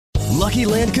Lucky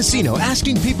Land Casino,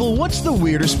 asking people, what's the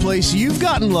weirdest place you've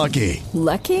gotten lucky?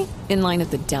 Lucky? In line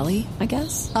at the deli, I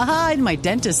guess? Aha, in my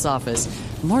dentist's office.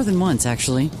 More than once,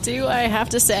 actually. Do I have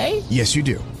to say? Yes, you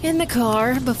do. In the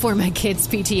car before my kids'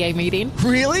 PTA meeting.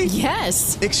 Really?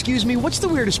 Yes. Excuse me, what's the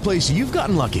weirdest place you've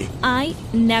gotten lucky? I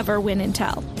never win and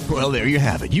tell. Well, there you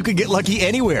have it. You can get lucky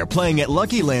anywhere, playing at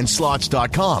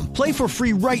LuckyLandSlots.com. Play for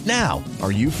free right now.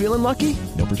 Are you feeling lucky?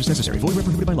 No purchase necessary. Void where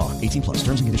prohibited by law. 18 plus.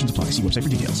 Terms and conditions apply. See website for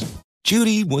details.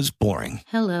 Judy was boring.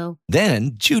 Hello.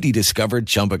 Then Judy discovered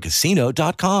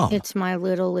ChumbaCasino.com. It's my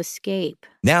little escape.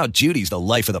 Now Judy's the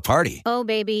life of the party. Oh,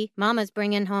 baby, mama's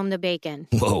bringing home the bacon.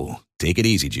 Whoa, take it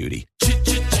easy, Judy.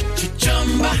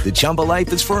 The Chumba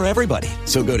life is for everybody.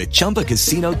 So go to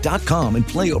ChumbaCasino.com and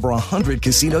play over 100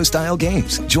 casino-style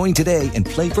games. Join today and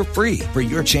play for free for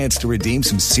your chance to redeem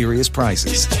some serious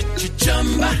prizes.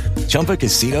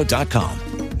 ChumbaCasino.com.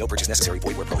 No purchase necessary.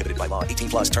 Void where prohibited by law. 18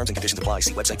 plus terms and conditions apply.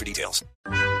 See website for details.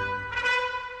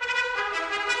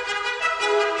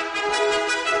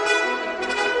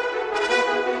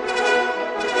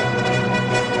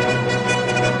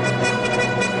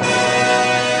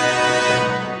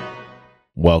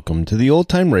 Welcome to the Old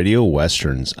Time Radio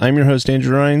Westerns. I'm your host,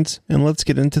 Andrew Rhines, and let's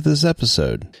get into this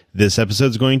episode. This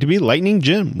episode is going to be Lightning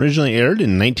Jim, originally aired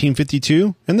in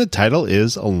 1952, and the title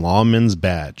is A Lawman's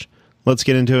Badge. Let's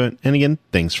get into it, and again,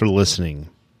 thanks for listening.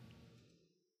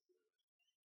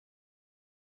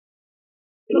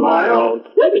 I-O,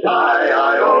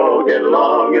 I-O, get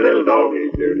along, you little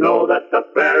doggies. You know that the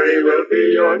ferry will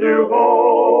be your new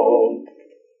home.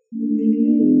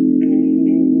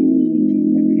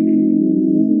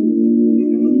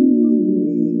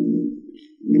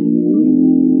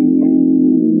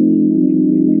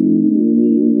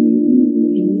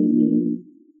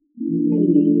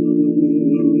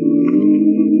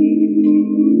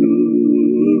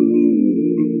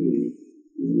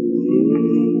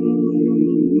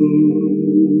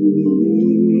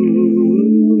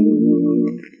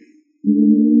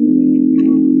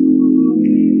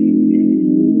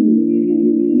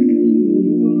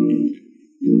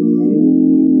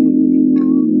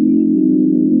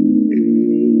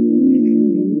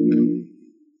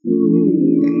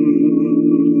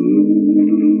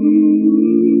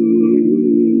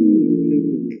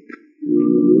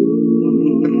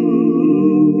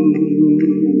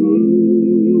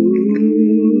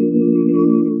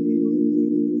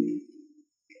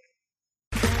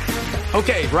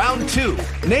 Okay, round two.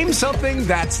 Name something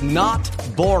that's not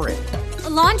boring. A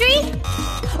laundry?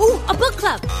 Ooh, a book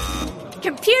club.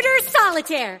 Computer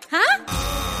solitaire, huh?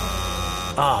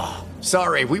 Ah,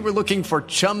 sorry, we were looking for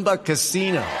Chumba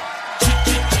Casino.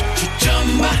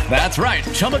 That's right,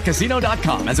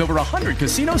 ChumbaCasino.com has over 100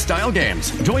 casino-style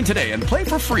games. Join today and play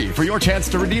for free for your chance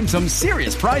to redeem some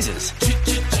serious prizes.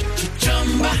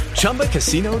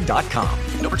 ChumbaCasino.com.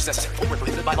 No purchase necessary. Void where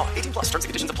prohibited by law. 18 plus. Terms and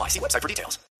conditions apply. See website for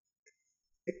details.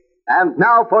 And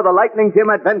now for the Lightning Jim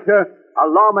adventure, A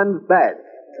Lawman's Badge.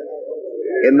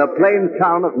 In the plain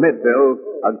town of Midville,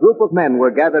 a group of men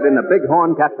were gathered in the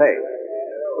Bighorn Cafe.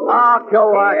 Oh,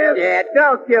 go on, Dad.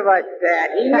 Don't give us that.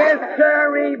 Yes,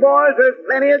 sirree, boys. There's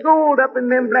plenty of gold up in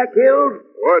them Black Hills.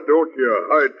 Why don't you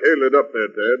hightail it up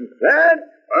there, Dad? Dad?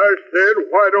 I said,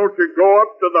 why don't you go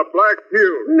up to the Black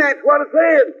Hills? And that's what I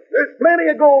said. There's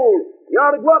plenty of gold. You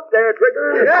ought to go up there,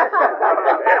 Trigger.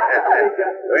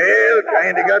 Well,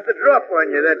 kind of got the drop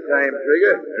on you that time,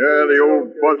 Trigger. Yeah, the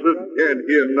old buzzard can't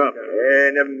hear nothing.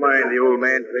 Never mind the old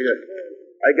man, Trigger.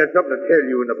 I got something to tell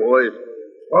you and the boys.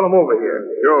 Call them over here.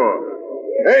 Sure.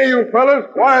 Hey, you fellas,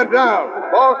 quiet down.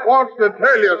 Boss wants to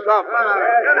tell you something.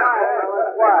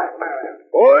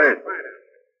 Boys,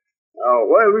 now,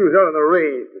 while we was out on the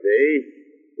range today,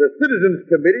 the Citizens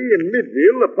Committee in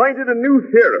Midville appointed a new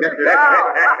sheriff.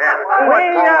 We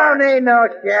don't need no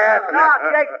sheriff. Not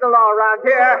takes the law around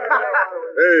here.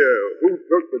 Hey, who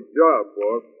took the job,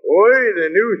 boss? Boy, the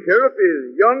new sheriff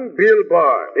is young Bill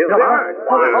Barr. Hey,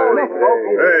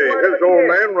 his old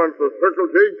man runs the Circle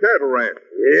J cattle ranch.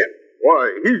 Yeah. Why,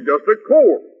 he's just a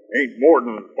colt. Ain't more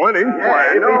than 20.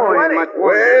 Why,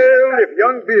 well, if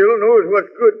young Bill knows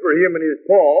what's good for him and his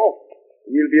paw,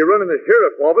 he'll be running the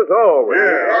sheriff's office always.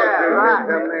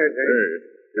 Yeah. Hey,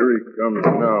 here he comes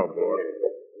now, boy.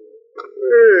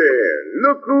 Well,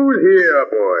 look who's here,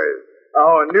 boys.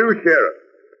 Our new sheriff.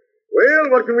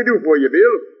 Well, what can we do for you,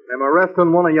 Bill? I'm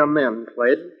arresting one of your men,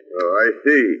 Slade. Oh, I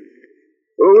see.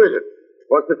 Who is it?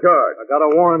 What's the charge? I got a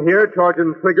warrant here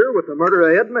charging Trigger with the murder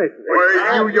of Ed Mason.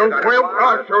 Why, you young whelp,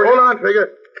 I'll show you. Hold on, Trigger.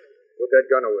 Put that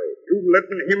gun away. You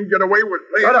letting him get away with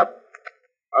things? Shut up.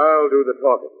 I'll do the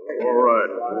talking. All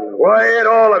right. Quiet,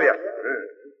 all of you.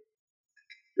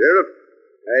 Sheriff,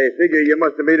 I figure you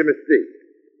must have made a mistake.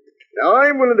 Now,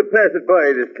 I'm willing to pass it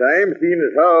by this time, seeing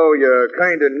as how you're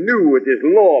kind of new at this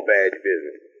law badge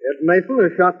business. Ed Mason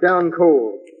is shot down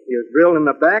cold. He was drilled in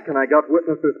the back, and I got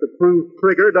witnesses to prove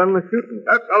Trigger done the shooting.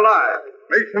 That's a lie.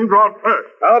 Mason drawn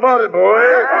first. How about it, boy? Well,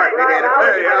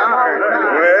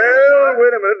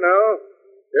 wait a minute now.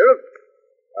 Sheriff,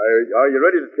 are you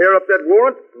ready to tear up that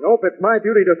warrant? Nope, it's my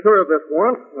duty to serve this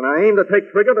warrant, and I aim to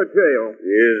take Trigger to jail.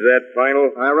 Is that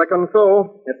final? I reckon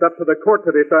so. It's up to the court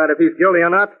to decide if he's guilty or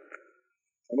not.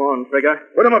 Come on, Trigger.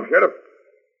 Put him up, Sheriff.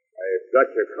 I've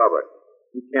got you covered.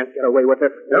 You can't get away with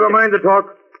this. Never mind the talk.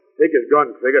 Take his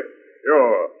gun, Trigger.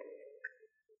 Sure.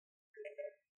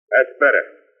 That's better.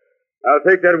 I'll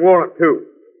take that warrant,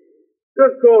 too.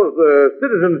 Just cause the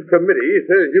Citizens Committee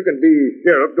says you can be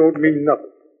sheriff don't mean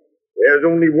nothing. There's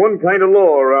only one kind of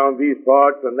law around these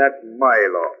parts, and that's my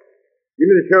law. Give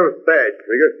me the sheriff's badge,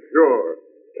 Trigger. Sure.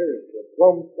 Here's the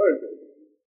plum pleasure.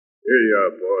 Here you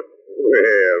are, boss.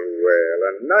 Well,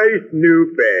 a nice new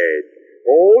badge.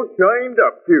 All shined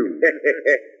up, too.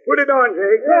 Put it on,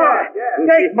 Jake. Yeah.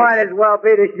 Jake might as well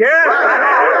be the sheriff.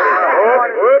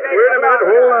 Wait a minute.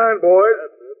 Hold on, boys.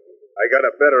 I got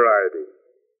a better idea.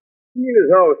 Seeing as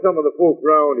how some of the folks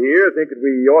around here think that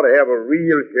we ought to have a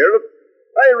real sheriff,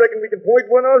 I reckon we can point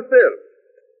one ourselves.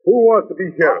 Who wants to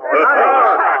be sheriff?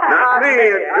 Not me.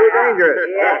 It's too dangerous.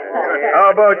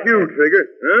 How about you, Trigger?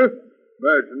 Huh?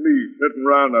 Imagine me sitting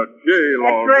around a jail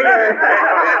all day.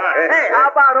 Hey, how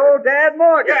about old Dad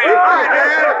Morgan?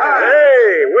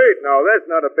 Hey, wait now. That's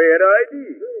not a bad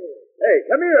idea. Hey,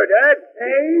 come here, Dad.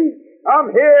 Hey, I'm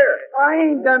here. I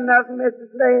ain't done nothing, Mrs.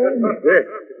 Lane.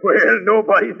 Well,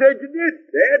 nobody said you did,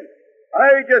 Dad.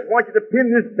 I just want you to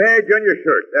pin this badge on your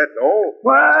shirt, that's all.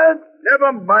 What?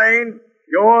 Never mind.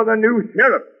 You're the new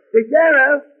sheriff. The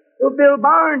sheriff? Well, Bill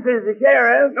Barnes is the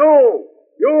sheriff. No,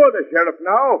 you're the sheriff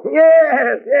now.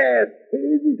 Yes.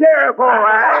 He's the sheriff, all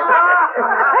right.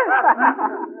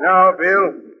 Now,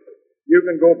 Bill, you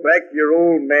can go back to your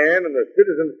old man and the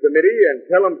Citizens Committee and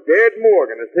tell them Dad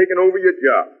Morgan has taken over your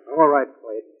job. All right,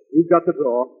 Slade. You've got the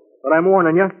draw. But I'm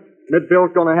warning you,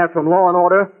 Midville's going to have some law and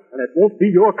order, and it won't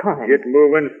be your kind. Get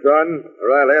moving, son, or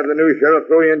I'll have the new sheriff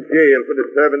throw you in jail for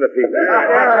disturbing the people.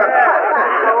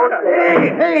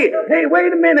 Hey,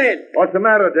 wait a minute. What's the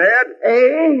matter, Dad?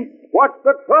 Hey? What's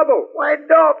the trouble? Why,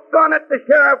 doggone it, the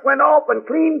sheriff went off and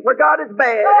clean forgot his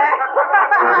badge.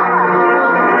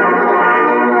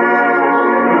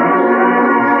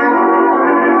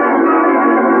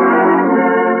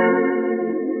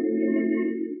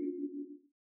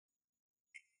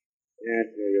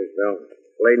 Yourself.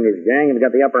 Slade and his gang have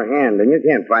got the upper hand, and you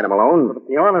can't fight them alone. But if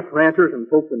the honest ranchers and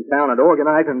folks in town had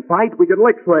organized and fight, we could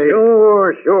lick Slade.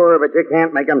 Sure, but you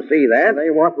can't make them see that. They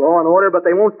want law and order, but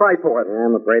they won't fight for it.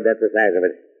 I'm afraid that's the size of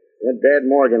it. Let Dad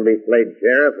Morgan be Slade's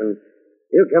sheriff, and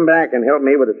he'll come back and help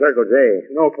me with the Circle J.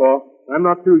 No, Paul. I'm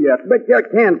not through yet. But you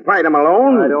can't fight him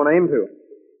alone. I don't aim to.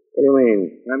 What do you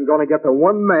mean? I'm going to get the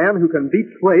one man who can beat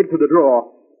Slade to the draw.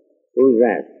 Who's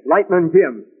that? Lightning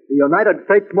Jim, the United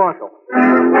States Marshal.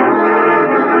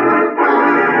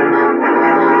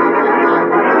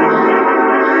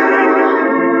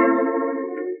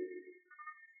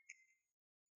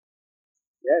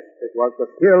 Yes, it was the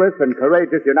fearless and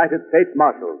courageous United States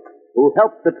Marshals who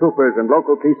helped the troopers and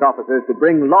local peace officers to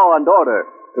bring law and order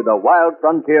to the wild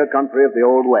frontier country of the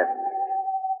Old West.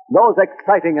 Those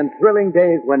exciting and thrilling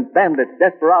days when bandits,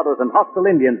 desperados, and hostile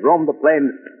Indians roamed the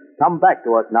plains come back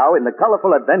to us now in the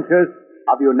colorful adventures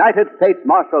of United States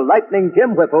Marshal Lightning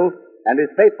Jim Whipple and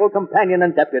his faithful companion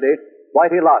and deputy,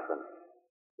 Whitey Larson.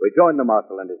 We joined the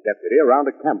marshal and his deputy around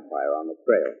a campfire on the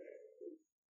trail.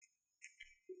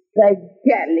 By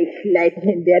golly,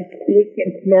 Lightning, that bacon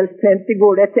smells plenty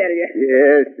good, I tell you.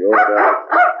 Yes, sure does.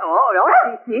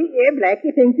 See, yeah,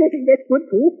 Blackie thinks that's good,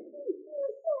 too.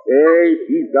 Hey,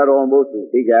 she's got almost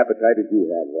as big appetite as you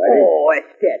have, right? Oh,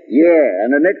 it's that. Yeah,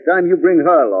 and the next time you bring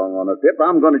her along on a trip,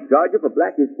 I'm going to charge you for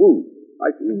Blackie's food.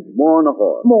 I see more than a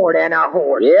horse. More than a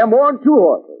horse? Yeah, more than 2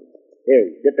 horses.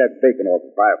 Hey, get that bacon off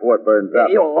the fire before it burns up.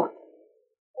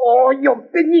 Oh, you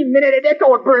believe me, that's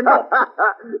all burned up.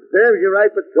 Serves you right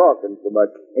for talking so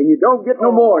much. And you don't get no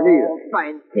more, neither.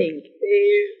 Fine thing.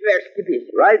 Where's the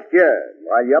business? Right here,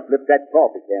 while you uplift that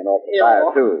coffee can off the fire,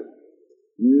 too.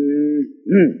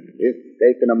 This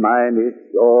bacon of mine is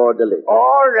sure delicious.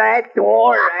 All right.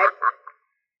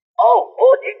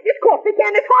 Oh, this coffee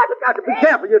can is hard about to be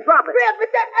careful, you drop it. Grab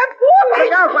it, I'm falling.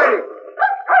 Look out, buddy.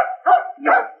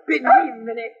 You believe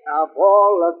me. Of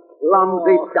all the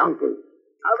clumsy donkeys.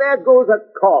 Now, there goes a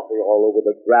coffee all over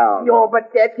the ground. No, but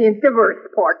that ain't the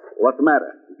worst part. What's the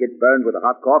matter? You get burned with the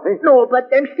hot coffee? No, but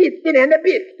them shits in the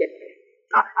biscuits.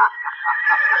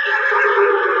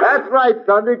 That's right,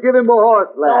 Thunder. Give him a horse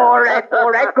laugh. All right.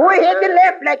 Go ahead and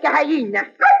laugh like a hyena.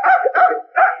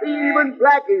 Even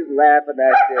Blackie's laughing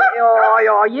at you.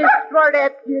 Oh, you swear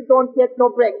that you don't get no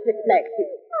breakfast, Blackie.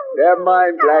 Never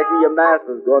mind, Blackie. Your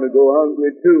master's going to go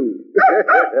hungry, too.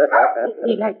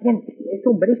 Hey, Lightning,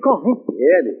 somebody's coming.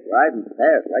 Yeah, he's riding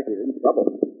fast like he's in trouble.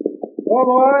 Oh,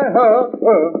 boy.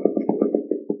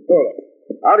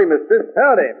 Howdy, mister.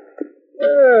 Howdy.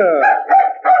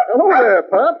 Hello there,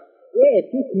 Pop.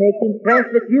 Yes, she's making friends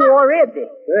with you already.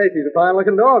 Hey, she's a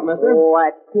fine-looking dog, mister. Oh,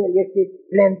 I tell you, she's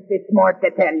plenty smart,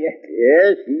 I tell you.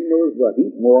 Yes, she knows what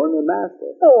he's more than the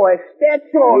master. Oh, if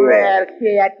that's all, Yeah. well,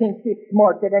 see, I think she's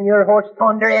smarter than your horse,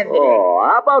 Thunder, anyway. Oh,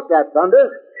 how about that, Thunder?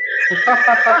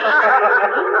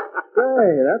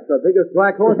 Hey, that's the biggest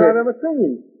black horse I've ever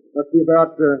seen. Must be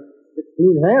about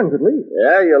 16 hands at least.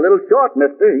 Yeah, you're a little short,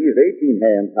 mister. He's 18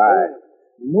 hands high.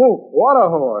 Moof, what a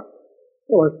horse.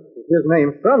 Well, if his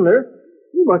name's Thunder,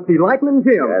 you must be Lightning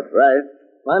Jim. That's right.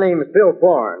 My name's Bill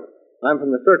Barnes. I'm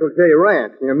from the Circle J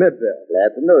Ranch near Midville.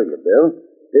 Glad to know you, Bill.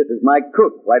 This is my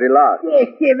cook, Whitey Lark.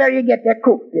 Yes, see where you get that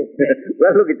cook business.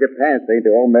 Well, look at your pants. Ain't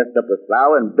they all messed up with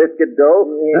flour and biscuit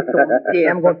dough? Yes, okay,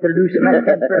 I'm going to loosen my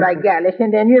temper like Gallus,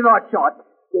 and then you watch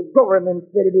out. The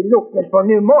government's going to be looking for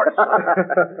new morse.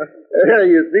 Yeah,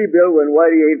 you see, Bill, when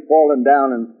Whitey ain't falling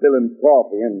down and spilling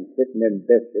coffee and sitting in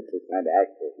biscuits, it's kind of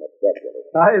active and upset.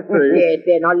 I see. Yes,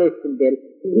 then now listen, Bill.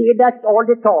 He does all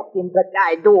the talking, but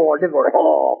I do all the work.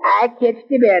 Oh. I catch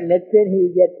the bandits and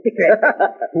he gets the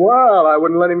credit. Well, I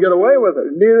wouldn't let him get away with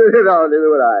it. Neither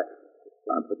would I.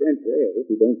 Confidential, if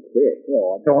you don't care.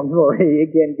 Oh, don't worry. You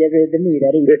can get rid of me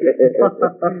that easy.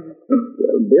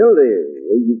 Well, Bill,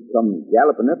 you come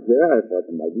galloping up here, I thought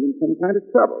you might be in some kind of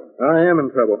trouble. I am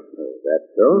in trouble. That's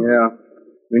so? Yeah.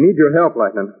 We need your help,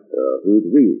 Lightning. Who's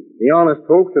we? The honest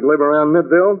folks that live around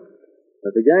Midville.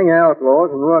 There's a gang of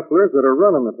outlaws and rustlers that are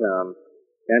running the town.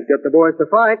 Can't get the boys to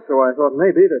fight, so I thought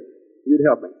maybe that you'd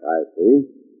help me. I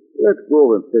see. Let's go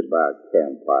over and sit by a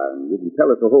campfire and you can tell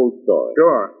us the whole story.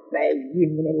 Sure. Well, you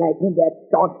mean Lightning, that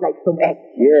sounds like some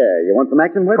action. Yeah, you want some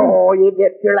action with it? Oh, you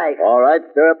bet your life. All right,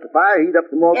 stir up the fire, heat up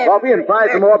some more coffee, and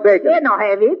fry some more bacon. Yeah, no,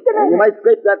 have it. And you might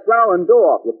scrape that flour and dough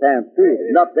off your pants, too.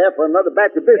 Enough there for another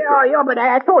batch of biscuits. Yeah, but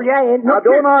I told you I ain't... Now,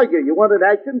 don't argue. You wanted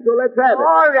action, so let's have it.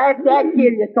 All right, I'll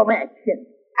give you some action.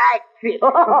 Action.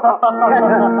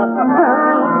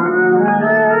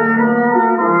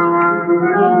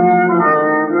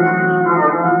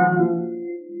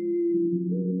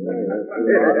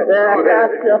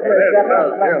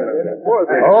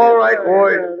 All right,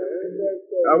 boys.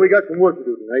 Now, we got some work to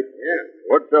do tonight. Yeah.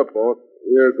 What's up, boss?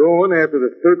 We're going after the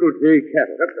Circle J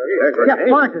cattle. Jeff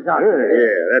Barnes is out there.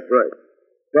 Yeah, that's right.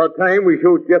 About time we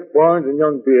showed Jeff Barnes and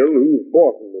young Bill who's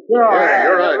bossing this. You're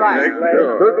right.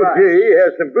 Circle J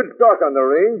has some good stock on the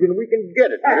range, and we can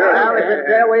get it. Now, if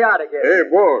it's there, we ought to get it. Hey,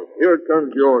 boss, here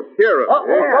comes your sheriff.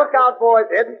 Look out,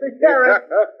 boys. It's the sheriff.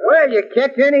 Well, you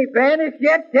catch any bandits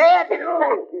yet, Dad?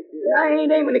 I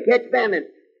ain't aiming to catch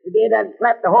bandits. You did, I'd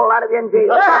slap the whole lot of you in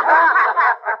jail.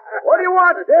 What do you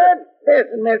want, Dad?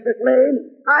 Listen, Mr.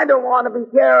 Slade, I don't want to be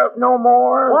sheriff no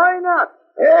more. Why not?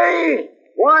 Hey!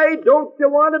 Why don't you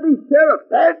want to be sheriff?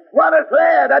 That's what I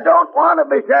said. I don't want to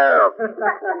be sheriff.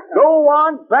 Go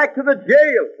on back to the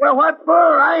jail. Well, what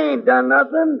for? I ain't done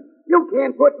nothing. You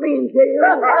can't put me in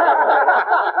jail.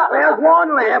 There's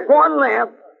one lamp.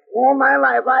 All my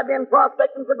life I've been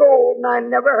prospecting for gold, and I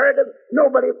never heard of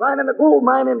nobody finding a gold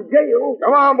mine in jail.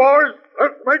 Come on, boys.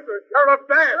 Let's make the sheriff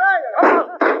dance.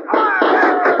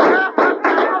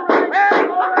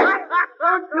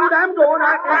 Don't shoot, I'm going.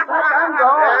 I'm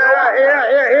going.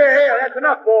 Here. That's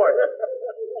enough, boys.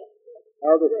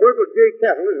 Now, the Circle J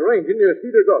cattle is ranging near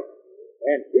Cedar Gulch.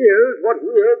 And here's what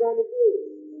we're going to do.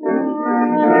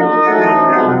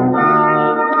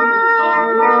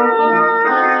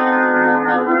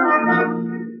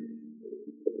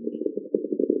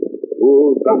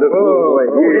 Oh, Thunder.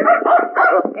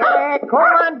 Come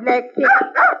on, Blackie.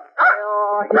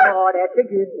 Oh, that's a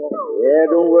good one. Yeah,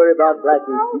 don't worry about Blackie.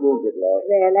 She won't get lost.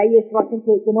 Well, I just wasn't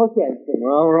taking no chances.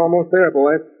 Well, we're almost there,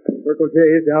 boys. Circle J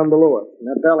is down below us, in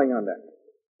that valley yonder.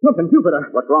 Look, and Jupiter.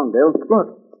 What's wrong, Bill? Look,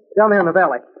 down there in the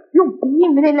valley. You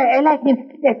mean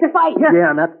Lightning? That's a fight. Yeah,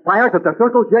 and that's fires at the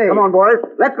Circle J. Come on, boys.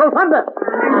 Let's go, Thunder.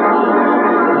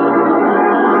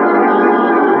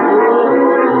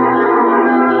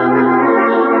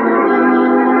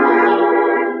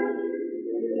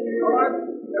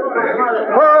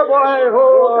 Oh, boy,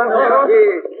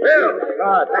 Bill!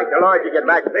 Oh, thank the Lord you get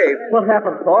back safe. What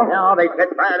happened, Paul? Now, they set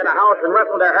fire to the house and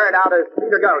rustled their herd out of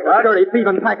Cedar Gulch. A dirty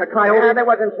thieving pack of coyotes. Yeah, they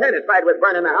wasn't satisfied with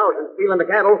burning the house and stealing the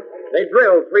cattle. They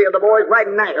drilled 3 of the boys right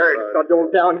in that herd. The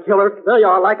dull down killers. There you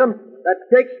are, like them. That's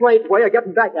Jake Slade's way of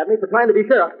getting back at me for trying to be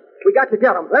sheriff. We got to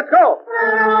get him. Let's go.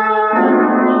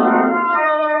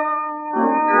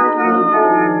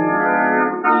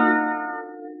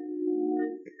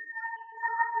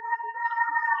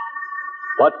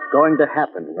 What's going to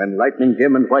happen when Lightning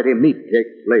Jim and Whitey meet Jake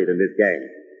Slade and his gang?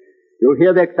 You'll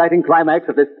hear the exciting climax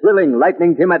of this thrilling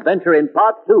Lightning Jim adventure in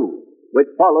Part 2, which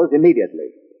follows immediately.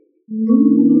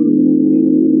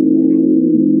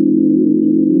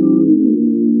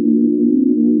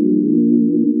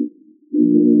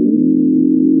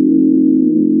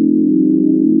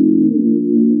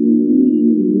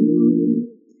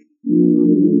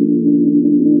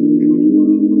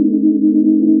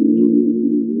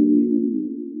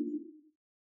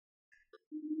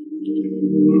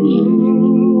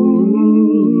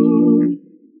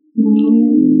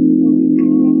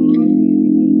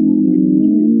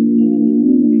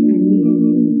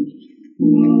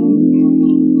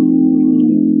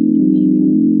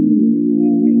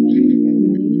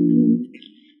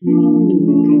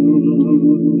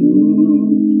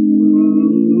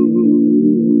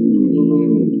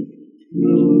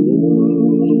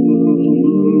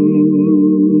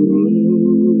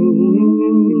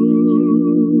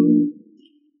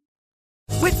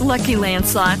 Lucky Land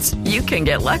Slots, you can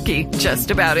get lucky just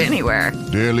about anywhere.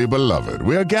 Dearly beloved,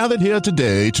 we are gathered here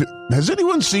today to... Has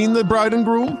anyone seen the bride and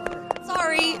groom?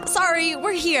 Sorry,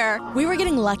 we're here. We were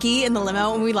getting lucky in the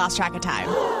limo and we lost track of time.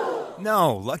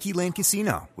 No, Lucky Land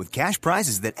Casino, with cash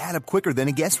prizes that add up quicker than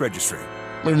a guest registry.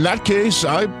 In that case,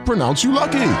 I pronounce you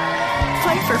lucky.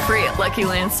 Play for free at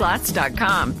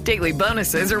LuckyLandSlots.com. Daily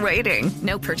bonuses are waiting.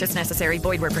 No purchase necessary.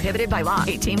 Void where prohibited by law.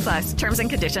 18+. Terms and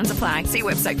conditions apply. See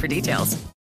website for details.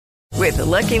 With the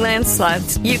Lucky Land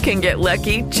Slots, you can get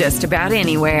lucky just about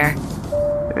anywhere.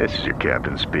 This is your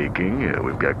captain speaking.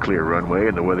 We've got clear runway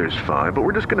and the weather's fine, but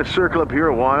we're just going to circle up here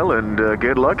a while and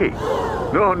get lucky.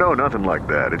 No, nothing like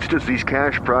that. It's just these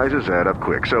cash prizes add up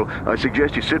quick. So I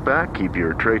suggest you sit back, keep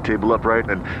your tray table upright,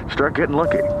 and start getting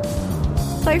lucky.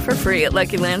 Play for free at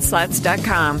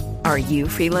LuckyLandSlots.com. Are you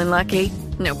feeling lucky?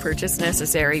 No purchase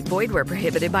necessary. Void where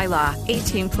prohibited by law.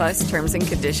 18+ terms and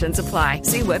conditions apply.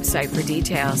 See website for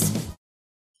details.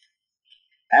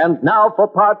 And now for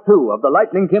Part 2 of the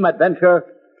Lightning Jim adventure,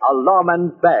 A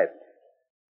Lawman's Badge.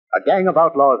 A gang of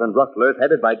outlaws and rustlers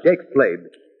headed by Jake Slade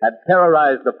had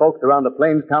terrorized the folks around the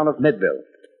plains town of Midville.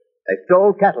 They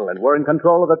stole cattle and were in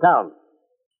control of the town.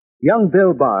 Young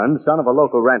Bill Barnes, son of a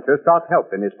local rancher, sought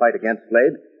help in his fight against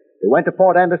Slade. He went to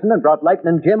Fort Anderson and brought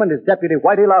Lightning Jim and his deputy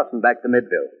Whitey Lawson back to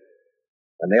Midville.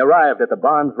 When they arrived at the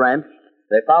Barnes ranch,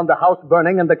 they found the house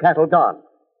burning and the cattle gone.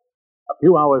 A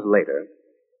few hours later...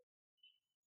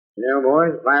 Yeah,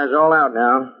 boys, the fire's all out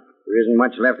now. There isn't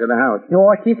much left of the house.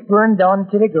 No, it's burned down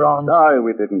to the ground. Sorry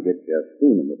we didn't get you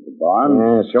sooner, Mr. Barnes.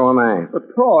 Yeah, so am I.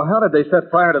 But, Paul, how did they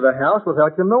set fire to the house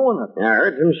without you knowing it? I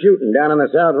heard some shooting down in the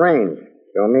South Range.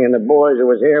 So me and the boys who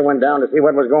was here went down to see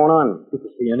what was going on. Did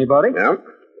you see anybody? No.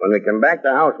 When we come back,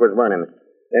 the house was burning.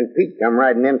 Then Pete come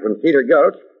riding in from Cedar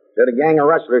Gulch. Said a gang of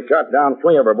rustlers shot down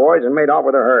 3 of our boys and made off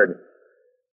with a herd.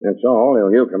 That's all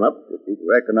till you come up. Did Pete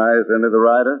recognize any of the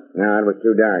riders? No, it was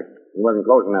too dark. He wasn't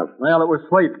close enough. Well, it was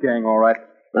Slade's gang, all right.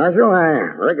 Marshal,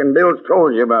 I reckon Bill's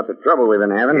told you about the trouble we've been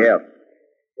having. Yeah.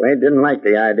 Slade didn't like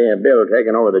the idea of Bill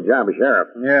taking over the job of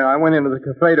sheriff. Yeah, I went into the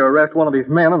cafe to arrest one of his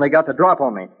men, and they got the drop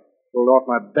on me. Pulled off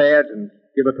my badge and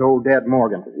give it to old Dad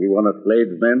Morgan. Is he one of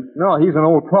Slade's men? No, he's an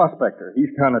old prospector.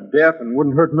 He's kind of deaf and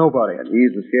wouldn't hurt nobody. And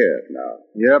he's the sheriff now.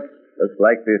 Yep. Looks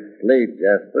like this Slade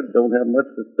Jasper don't have much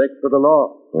respect for the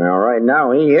law. Well, right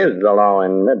now he is the law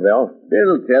in Midville.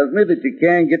 Bill tells me that you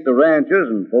can't get the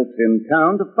ranchers and folks in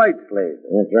town to fight Slade.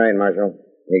 That's right, Marshal.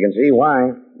 You can see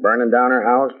why. Burning down her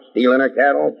house, stealing her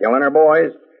cattle, killing her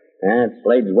boys. That's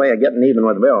Slade's way of getting even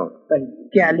with Bill. But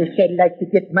golly, I'd like to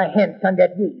get my hands on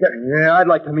that nigger. Yeah, I'd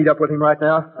like to meet up with him right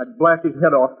now. I'd blast his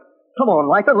head off. Come on,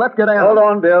 Lycan, let's get out. Hold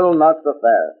on, Bill, not so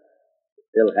fast.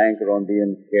 Still hanker on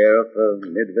being sheriff of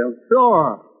Midville?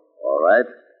 Sure. All right.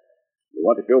 You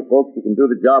want to show folks you can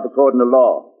do the job according to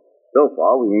law. So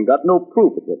far, we ain't got no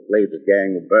proof that Slade's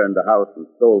gang who burned the house and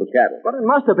stole the cattle. But it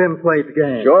must have been Slade's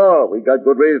gang. Sure, we got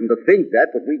good reason to think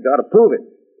that, but we got to prove it.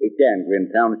 We can't go in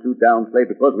town and shoot down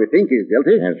Slade because we think he's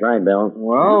guilty. That's right, Bill.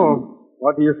 Well,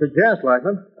 what do you suggest,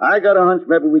 Lycan? I got a hunch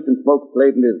maybe we can smoke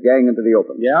Slade and his gang into the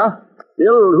open. Yeah?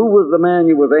 Bill, who was the man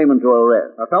you was aiming to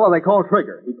arrest? A fellow they call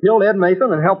Trigger. He killed Ed Mason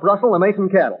and helped rustle the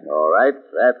Mason cattle. All right,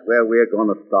 that's where we're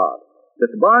going to start.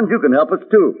 Mr. Barnes, you can help us,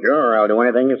 too. Sure, I'll do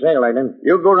anything you say, Lightning.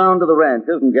 You go round to the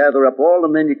ranches and gather up all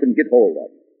the men you can get hold of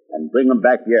and bring them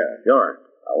back here. Sure.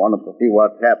 I want them to see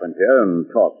what's happened here and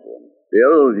talk to them.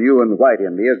 Bill, you and White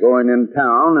Indy are going in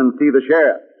town and see the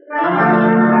sheriff.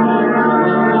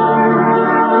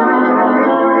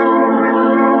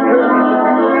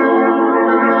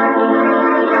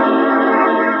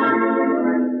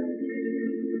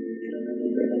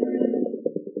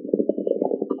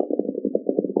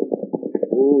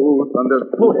 Thunder.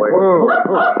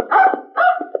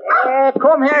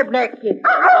 Come here, Blackie.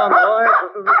 Come on, boys.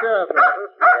 This is the sheriff's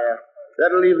office. Yeah.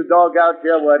 Better leave the dog out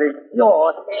here, Whitey.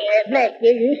 No,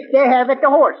 Blackie, you stay here with the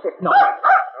horses now.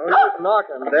 Oh, he's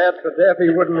knocking, Dad, so deaf he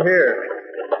wouldn't hear.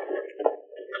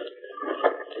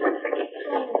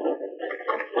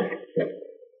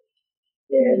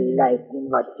 Lightning,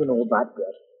 what you know about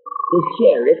that? The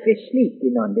sheriff is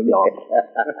sleeping on the yard.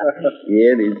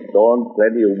 Yeah, he's stolen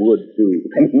plenty of wood, too.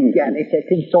 Janice, I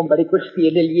think somebody could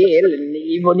steal the Yale and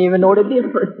he wouldn't even know the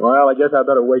difference. Well, I guess I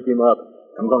better wake him up.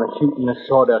 I'm going to shoot in the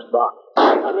sawdust box.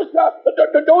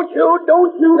 Don't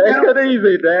shoot. Take it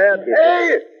easy, Dad.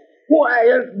 Hey,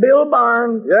 why, it's Bill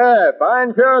Barnes. Yeah,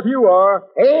 fine sheriff you are.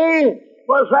 Hey,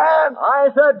 what's that? I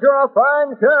said you're a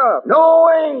fine sheriff. No,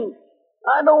 ain't.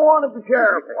 I don't want it, the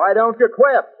sheriff. Why don't you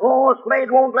quit? Oh,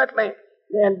 Slade won't let me.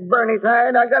 And Bernie's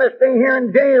hired. I gotta stay here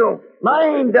in jail.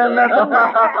 I ain't done nothing.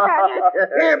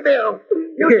 Here, Bill.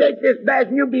 You take this badge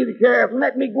and you be the sheriff and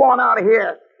let me go on out of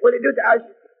here. What do you do?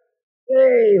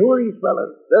 Hey, who are these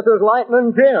fellas? This is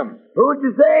Lightning Jim. Who'd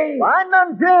you say?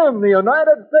 Lightning Jim, the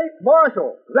United States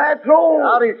Marshal. That's all.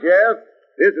 Howdy, Sheriff.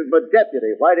 This is my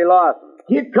deputy, Whitey Larson.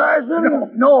 Kit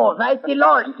Carson? No, Whitey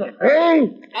Larson. Hey?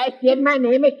 I said my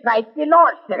name is Whitey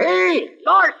Larson. Hey?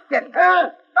 Larson.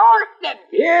 Larson.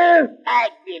 Yes? I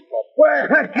give up. Well,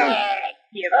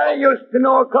 I used to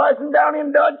know a Carson down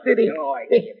in Dodge City.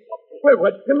 Well,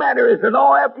 what's the matter? Is it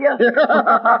all after you?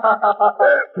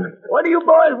 What do you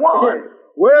boys want?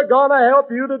 We're gonna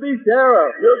help you to be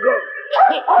sheriff. You're good.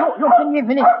 Hey, you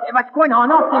minute. What's going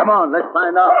on up there? Come on, let's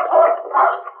find out.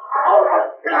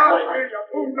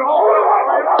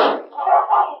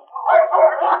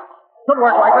 Good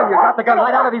work, Lightning. You got the gun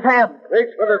right out of his hand.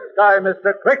 Reach for the sky,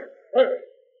 mister. Quick. Hey,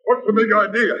 what's the big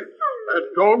idea?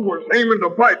 That dog was aiming to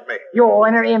bite me. Yo,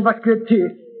 and her aim was good,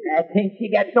 too. I think she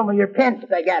got some of your pants,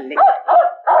 by golly.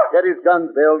 Get his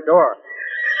gun, Bill. Door.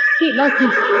 See, Lucky,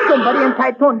 somebody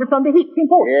untied thunder from the hitching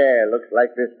post. Yeah, looks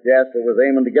like this jasper was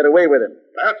aiming to get away with him.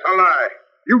 That's a lie.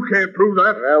 You can't prove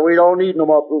that. Well, we don't need no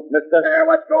more proof, mister.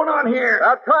 What's going on here?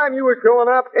 About time you were showing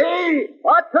up. Hey!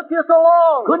 What took you so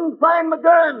long? Couldn't find my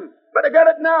gun. But I got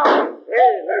it now. Stop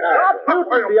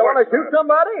shooting. Do you want to shoot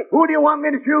somebody? Who do you want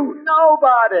me to shoot?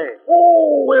 Nobody.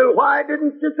 Oh, well, why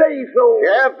didn't you say so?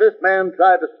 Sheriff, this man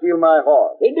tried to steal my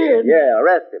horse. He did? Yeah,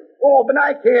 arrest him. Oh, but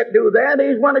I can't do that.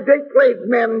 He's one of Jake Slade's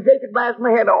men, and Jake could blast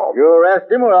my head off. You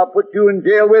arrest him or I'll put you in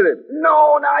jail with him.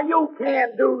 No, now, you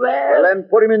can't do that. Well, then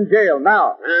put him in jail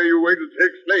now. Yeah, you wait till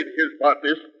Jake Slade hears about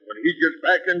this. When he gets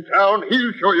back in town,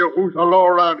 he'll show you who's the law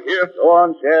around here. Go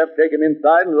on, Sheriff. Take him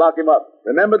inside and lock him up.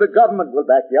 Remember, the government will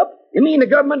back you up. You mean the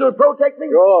government will protect me?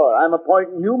 Sure. I'm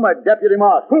appointing you my deputy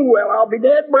marshal. Well, I'll be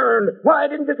dead burned. Why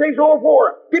didn't you say so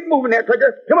before? Get moving there,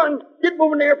 Trigger. Come on. Get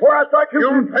moving there before I start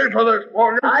shooting. You'll pay for this,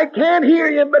 Morgan. I can't hear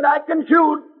you, but I can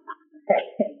shoot.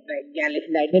 Gallus,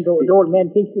 Lightning, the old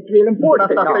man thinks it's real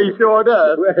important. He sure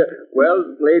does. Well,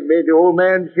 Slade made the old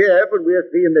man sheriff, and we're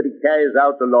seeing that he carries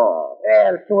out the law.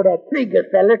 Well, so that Trigger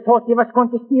fella thought he was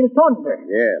going to steal thunder.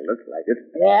 Yeah, looks like it.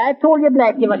 Yeah, I told you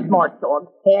Blackie was smart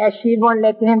dog. Yeah, she won't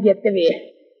let him get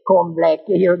away. Come,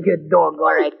 Blackie, you're a good dog,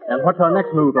 all right. And what's our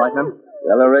next move, Lightning?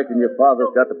 Well, I reckon your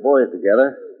father's got the boys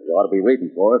together. You ought to be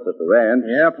waiting for us at the ranch.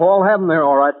 Yeah, Paul have them there,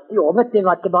 all right. Yo, but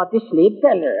what about the Slade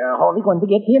fella? How are we going to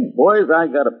get him? Boys, I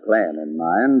got a plan in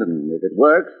mind, and if it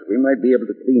works, we might be able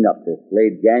to clean up this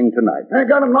Slade gang tonight. I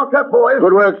got him locked up, boys.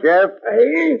 Good work, Sheriff.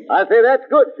 Hey? I say that's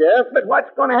good, Sheriff. But what's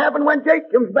going to happen when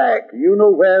Jake comes back? You know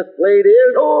where Slade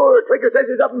is? Sure. Trigger says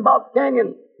he's up in Box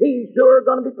Canyon. He's sure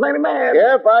going to be plenty mad.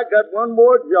 Sheriff, I got one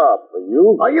more job for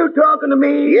you. Are you talking to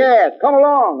me? Yes, come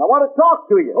along. I want to talk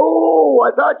to you. Oh, I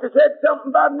thought you said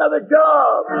something about another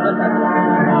job.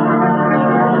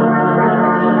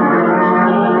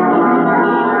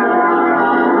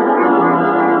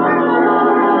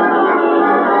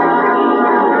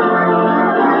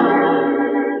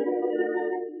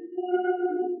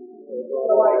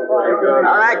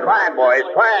 All right, quiet, boys.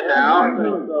 Quiet now.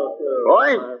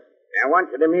 Boys, I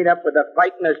want you to meet up with the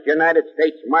fightingest United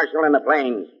States Marshal in the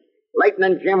plains,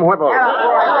 Lightning Jim Whipple.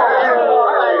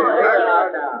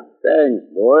 Thanks,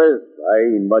 boys.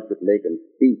 I ain't much at making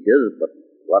speeches, but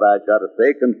what I got to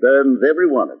say concerns every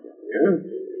one of you.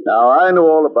 Now, I know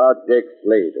all about Jake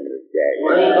Slade and his gang.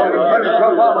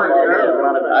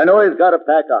 I know he's got a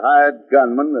pack of hired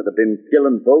gunmen that have been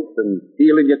killing folks and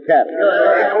stealing your cattle.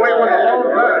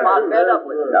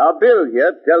 Now, Bill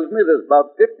here tells me there's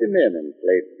about 50 men in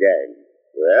Slade's gang.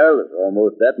 Well, there's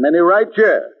almost that many right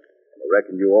here. I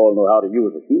reckon you all know how to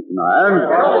use a shooting iron.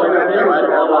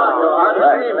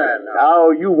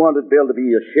 Now, you wanted Bill to be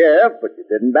your sheriff, but you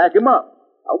didn't back him up.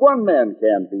 Now, one man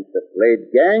can't beat the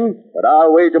Slade gang, but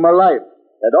I'll wager my life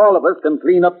that all of us can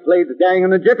clean up Slade's gang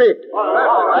in a jiffy.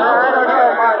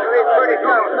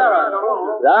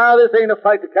 Now, this ain't a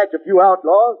fight to catch a few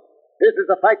outlaws. This is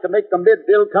a fight to make the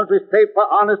mid-bill country safe for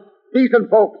honest, decent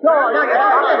folks.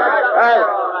 Right.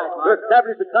 To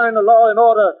establish the kind of law and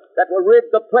order that will rid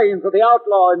the plains of the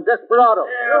outlaw and desperado.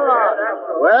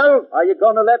 Well, are you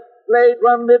going to let Slade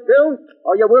run mid-bill,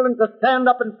 or are you willing to stand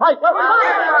up and fight?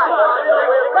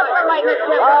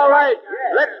 All right,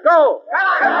 let's go.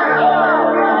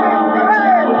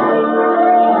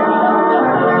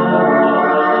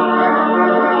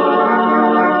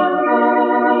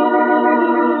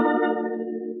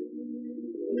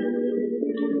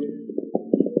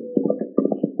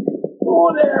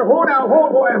 Oh, there. Hold now.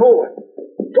 Hold, boy, hold.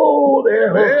 Oh,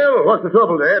 there. Well, what's the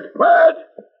trouble, Dad? What?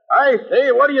 I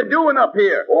say, what are you doing up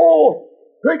here? Oh,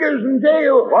 Triggers in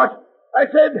jail. What? I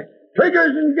said,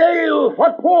 Triggers in jail.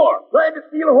 What for? Tried to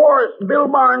steal a horse, and Bill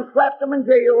Barnes slapped him in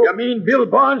jail. You mean Bill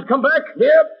Barnes come back?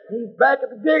 Yep, he's back at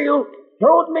the jail.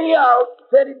 Throwed me out.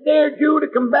 Said he dared you to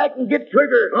come back and get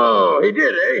Trigger. Oh, he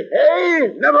did, eh?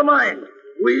 Hey? Never mind.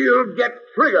 We'll get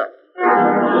Trigger.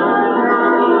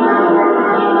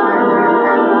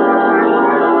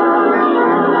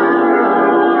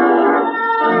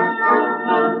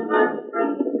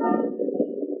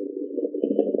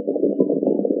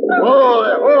 Oh,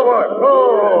 there. Oh, boy.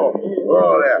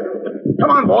 Oh, there.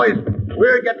 Come on, boys.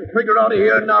 We're getting Trigger out of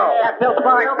here now. Yeah, Bill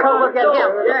Barnes, we'll get him.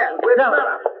 Yeah, we'll go.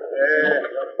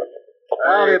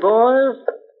 Howdy, boys.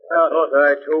 I thought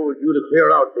I told you to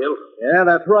clear out, Bill. Yeah,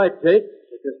 that's right, Jake.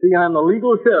 You can see I'm the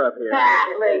legal sheriff here.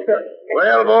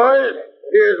 Well, boys,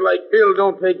 here's like Bill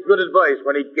don't take good advice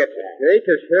when he gets it. Jake,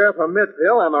 as sheriff of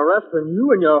Midville, I'm arresting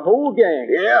you and your whole gang.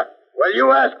 Yeah? Well,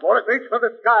 you ask for it. Reach for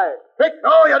the sky. Quick.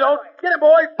 No, you don't. Get it,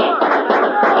 boys.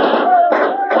 Come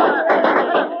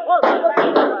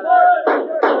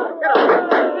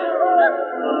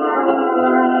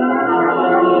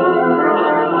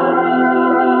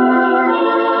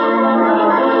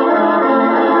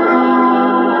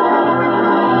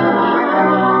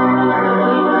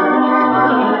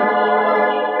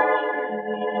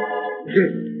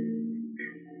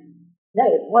Hey,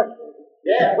 it worked.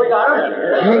 Yeah, we got him.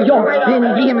 You've been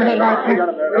dreaming like this.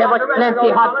 There was plenty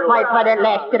hot fight for the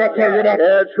last, did I tell you that?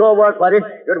 Yeah, it sure was, buddy.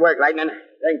 Good work, Lightning.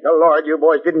 Thank the Lord you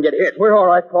boys didn't get hit. We're all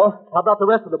right, Paul. How about the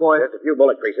rest of the boys? Just a few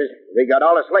bullet creases. We got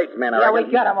all the Slate's men, I Yeah, reckon.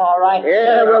 we got them all right.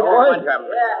 Yeah, well, boys.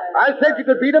 I said you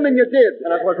could beat him, and you did.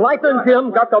 And it was Lightning Jim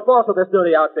got the boss of this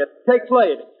dirty outfit. Take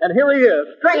Slade. And here he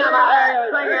is. String him up.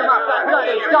 String him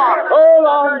up. Hold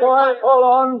on, boys. Hold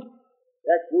on.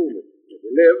 Jack wounded. If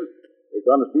he lives, we're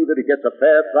going to see that he gets a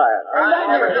fair trial.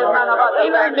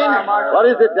 What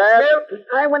is it, Dad? Well,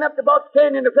 I went up to Box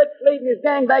Canyon to fetch Slade and his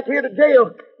gang back here to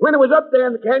jail. When I was up there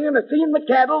in the canyon, I seen the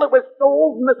cattle that was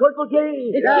stole from the Circle J.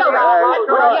 I'd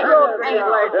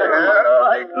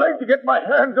like to get my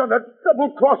hands on that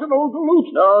double-crossing old galoot.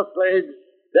 No, Slade.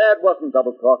 Dad wasn't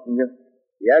double-crossing you.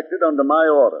 He acted under my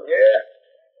order. Yeah?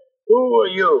 Who are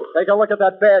you? Take a look at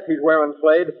that badge he's wearing,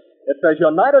 Slade. It says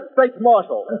United States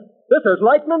Marshal. This is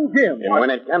Lightning Jim. And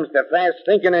when it comes to fast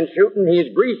thinking and shooting,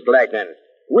 he's greased Lightning.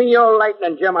 We owe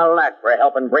Lightning Jim a lot for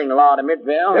helping bring law to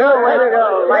Midville. Yeah, way to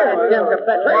go. Lightning Jim to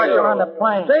fetch Marshal on the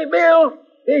plain. Say, Bill,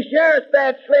 the sheriff's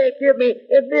badge Slade give me,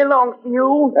 it belongs to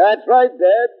you. That's right,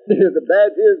 Dad. The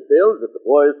badge is Bill's, if the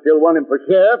boys still want him for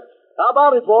sheriff. How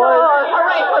about it, boys?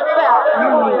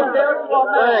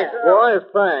 Thanks, boys,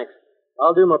 thanks.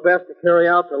 I'll do my best to carry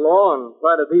out the law and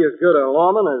try to be as good a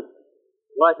lawman as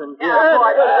Lightning Jim.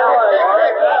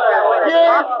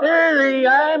 Yes, sir.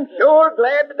 I'm sure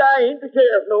glad that I ain't the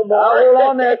sheriff no more. Now, hold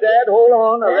on there, Dad. Hold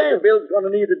on. I reckon Bill's going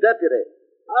to need a deputy.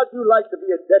 How'd you like to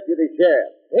be a deputy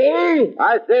sheriff? Hey?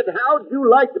 I said, how'd you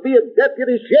like to be a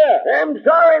deputy sheriff? I'm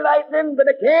sorry, Lightning, but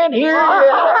I can't hear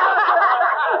you.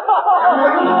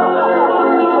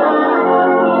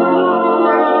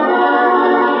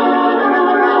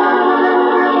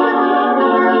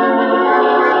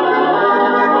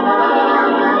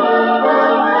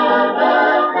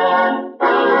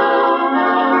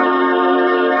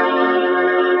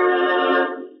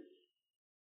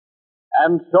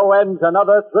 And so ends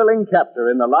another thrilling chapter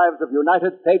in the lives of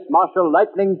United States Marshal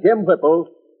Lightning Jim Whipple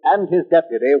and his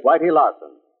deputy, Whitey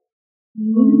Larson.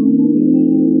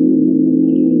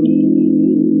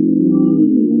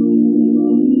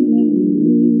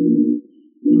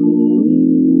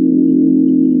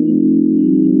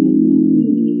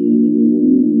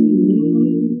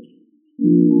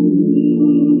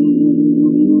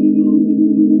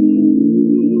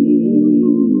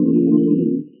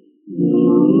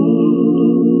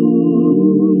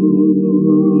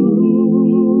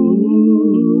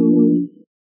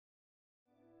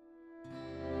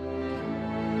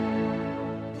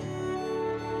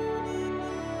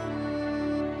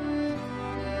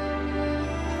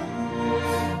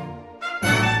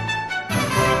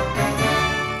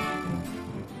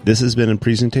 This has been a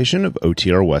presentation of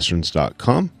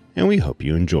OTRWesterns.com, and we hope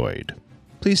you enjoyed.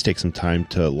 Please take some time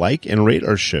to like and rate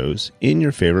our shows in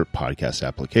your favorite podcast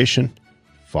application.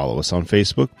 Follow us on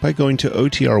Facebook by going to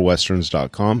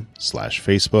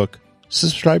OTRWesterns.com/Facebook.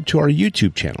 Subscribe to our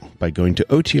YouTube channel by going to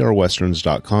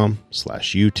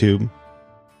OTRWesterns.com/YouTube.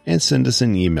 And send us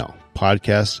an email,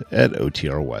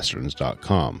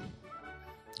 podcast@OTRWesterns.com.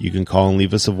 You can call and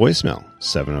leave us a voicemail,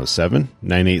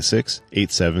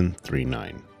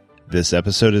 707-986-8739. This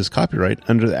episode is copyright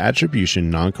under the Attribution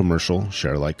Non-Commercial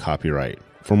Share Alike Copyright.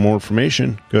 For more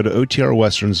information, go to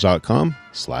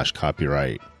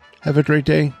OTRWesterns.com/copyright. Have a great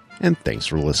day, and thanks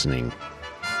for listening.